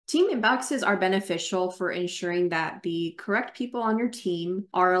Team inboxes are beneficial for ensuring that the correct people on your team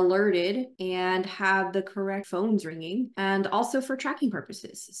are alerted and have the correct phones ringing, and also for tracking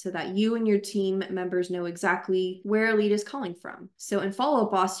purposes so that you and your team members know exactly where a lead is calling from. So in Follow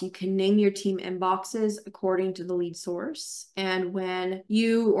Up Boss, you can name your team inboxes according to the lead source. And when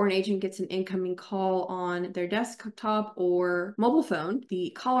you or an agent gets an incoming call on their desktop or mobile phone,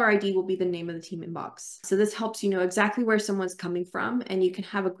 the caller ID will be the name of the team inbox. So this helps you know exactly where someone's coming from, and you can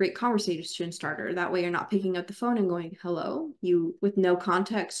have a great conversation starter. That way you're not picking up the phone and going, hello. You, with no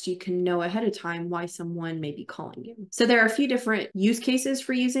context, you can know ahead of time why someone may be calling you. So there are a few different use cases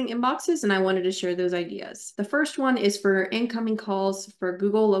for using inboxes, and I wanted to share those ideas. The first one is for incoming calls for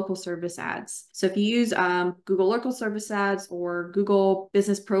Google local service ads. So if you use Google local service ads or Google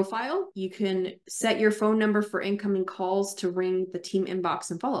business profile, you can set your phone number for incoming calls to ring the team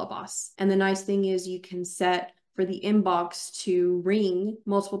inbox and Follow Up Boss. And the nice thing is you can set for the inbox to ring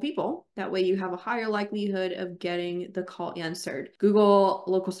multiple people. That way you have a higher likelihood of getting the call answered. Google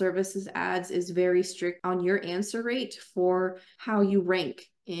local services ads is very strict on your answer rate for how you rank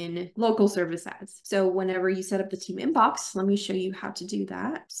in local service ads. So whenever you set up the team inbox, let me show you how to do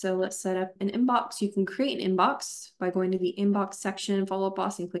that. So let's set up an inbox. You can create an inbox by going to the inbox section, Follow Up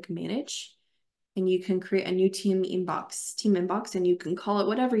Boss, and click manage. And you can create a new team inbox, and you can call it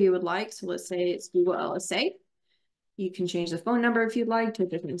whatever you would like. So let's say it's Google LSA. You can change the phone number if you'd like to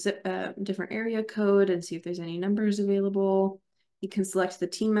a different area code and see if there's any numbers available. You can select the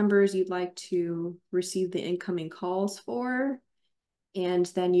team members you'd like to receive the incoming calls for. And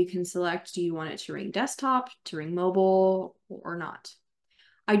then you can select, do you want it to ring desktop, to ring mobile, or not?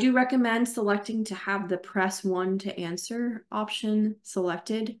 I do recommend selecting to have the press 1 to answer option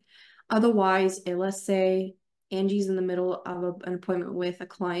selected. Otherwise, let's say Angie's in the middle of an appointment with a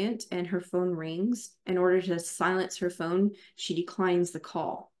client and her phone rings. In order to silence her phone, she declines the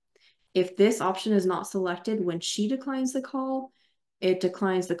call. If this option is not selected when she declines the call, it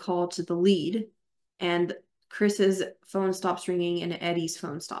declines the call to the lead, and Chris's phone stops ringing and Eddie's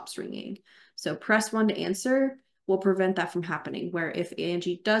phone stops ringing. So press 1 to answer will prevent that from happening, where if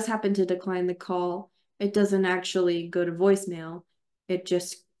Angie does happen to decline the call, it doesn't actually go to voicemail. It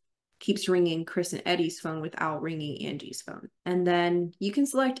just keeps ringing Chris and Eddie's phone without ringing Angie's phone. And then you can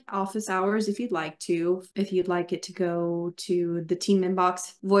select office hours if you'd like to, if you'd like it to go to the team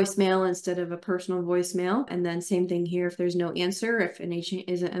inbox voicemail instead of a personal voicemail. And then same thing here, if there's no answer, if an agent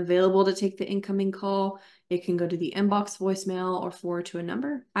isn't available to take the incoming call, it can go to the inbox voicemail or forward to a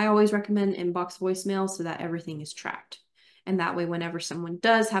number. I always recommend inbox voicemail so that everything is tracked. And that way, whenever someone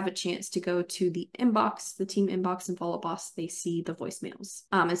does have a chance to go to the inbox, the team inbox and Follow Up Boss, they see the voicemails.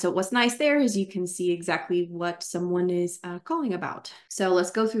 And so what's nice there is you can see exactly what someone is calling about. So let's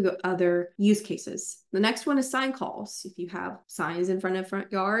go through the other use cases. The next one is sign calls. If you have signs in front of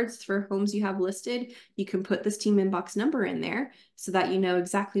front yards for homes you have listed, you can put this team inbox number in there so that you know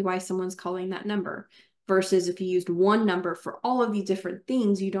exactly why someone's calling that number. Versus if you used one number for all of these different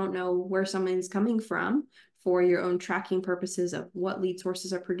things, you don't know where someone's coming from for your own tracking purposes of what lead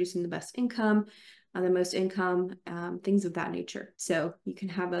sources are producing the best income, the most income, things of that nature. So you can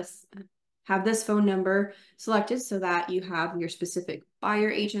have this phone number selected so that you have your specific buyer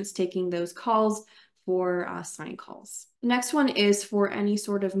agents taking those calls for sign calls. The next one is for any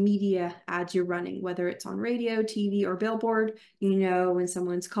sort of media ads you're running, whether it's on radio, TV, or billboard. You know when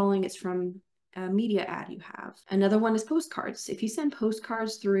someone's calling, it's from a media ad you have. Another one is postcards. If you send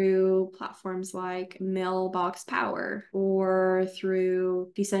postcards through platforms like Mailbox Power, or if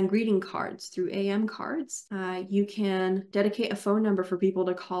you send greeting cards through AM cards, you can dedicate a phone number for people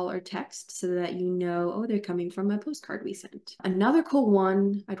to call or text so that you know, oh, they're coming from a postcard we sent. Another cool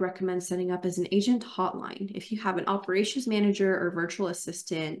one I'd recommend setting up is an agent hotline. If you have an operations manager or virtual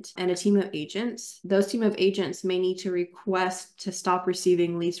assistant and a team of agents, those team of agents may need to request to stop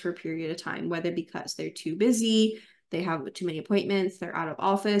receiving leads for a period of time, whether because they're too busy, they have too many appointments, they're out of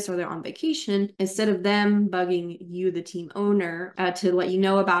office, or they're on vacation. Instead of them bugging you, the team owner, to let you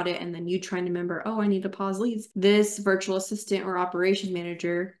know about it, and then you trying to remember, oh, I need to pause leads, this virtual assistant or operations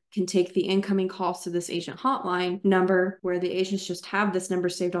manager can take the incoming calls to this agent hotline number, where the agents just have this number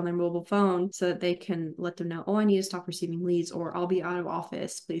saved on their mobile phone so that they can let them know, oh, I need to stop receiving leads, or I'll be out of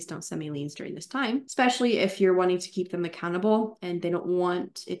office. Please don't send me leads during this time, especially if you're wanting to keep them accountable and they don't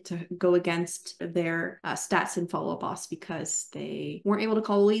want it to go against their stats in Follow Up Boss because they weren't able to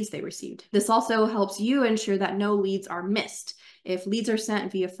call the leads they received. This also helps you ensure that no leads are missed. If leads are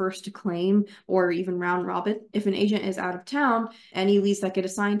sent via first to claim or even round robin, if an agent is out of town, any leads that get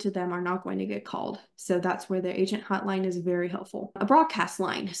assigned to them are not going to get called. So that's where the agent hotline is very helpful. A broadcast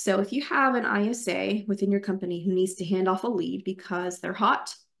line. So if you have an ISA within your company who needs to hand off a lead because they're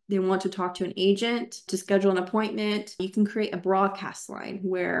hot, they want to talk to an agent to schedule an appointment, you can create a broadcast line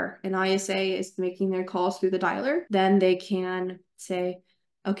where an ISA is making their calls through the dialer. Then they can say,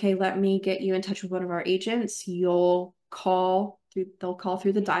 okay, let me get you in touch with one of our agents. They'll call through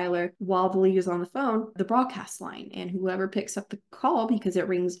the dialer while the lead is on the phone, the broadcast line, and whoever picks up the call, because it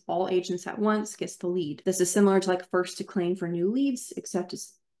rings all agents at once, gets the lead. This is similar to like first to claim for new leads, except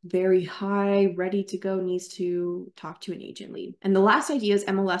it's very high, ready to go, needs to talk to an agent lead. And the last idea is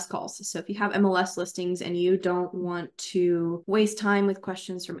MLS calls. So if you have MLS listings and you don't want to waste time with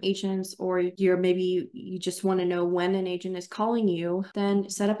questions from agents, or you just want to know when an agent is calling you, then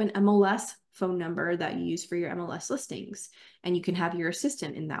set up an MLS phone number that you use for your MLS listings. And you can have your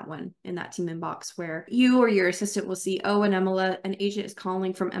assistant in that team inbox, where you or your assistant will see, oh, an agent is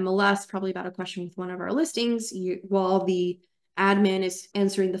calling from MLS, probably about a question with one of our listings. While the admin is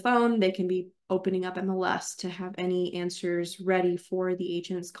answering the phone, they can be opening up MLS to have any answers ready for the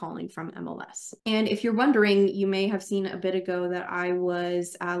agents calling from MLS. And if you're wondering, you may have seen a bit ago that I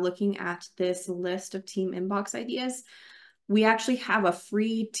was looking at this list of team inbox ideas. We actually have a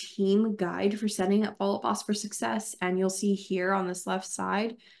free team guide for setting up Follow Up Boss for success. And you'll see here on this left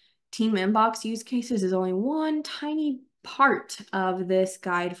side, team inbox use cases is only one tiny part of this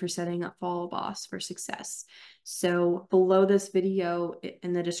guide for setting up Follow Up Boss for success. So below this video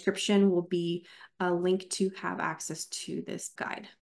in the description will be a link to have access to this guide.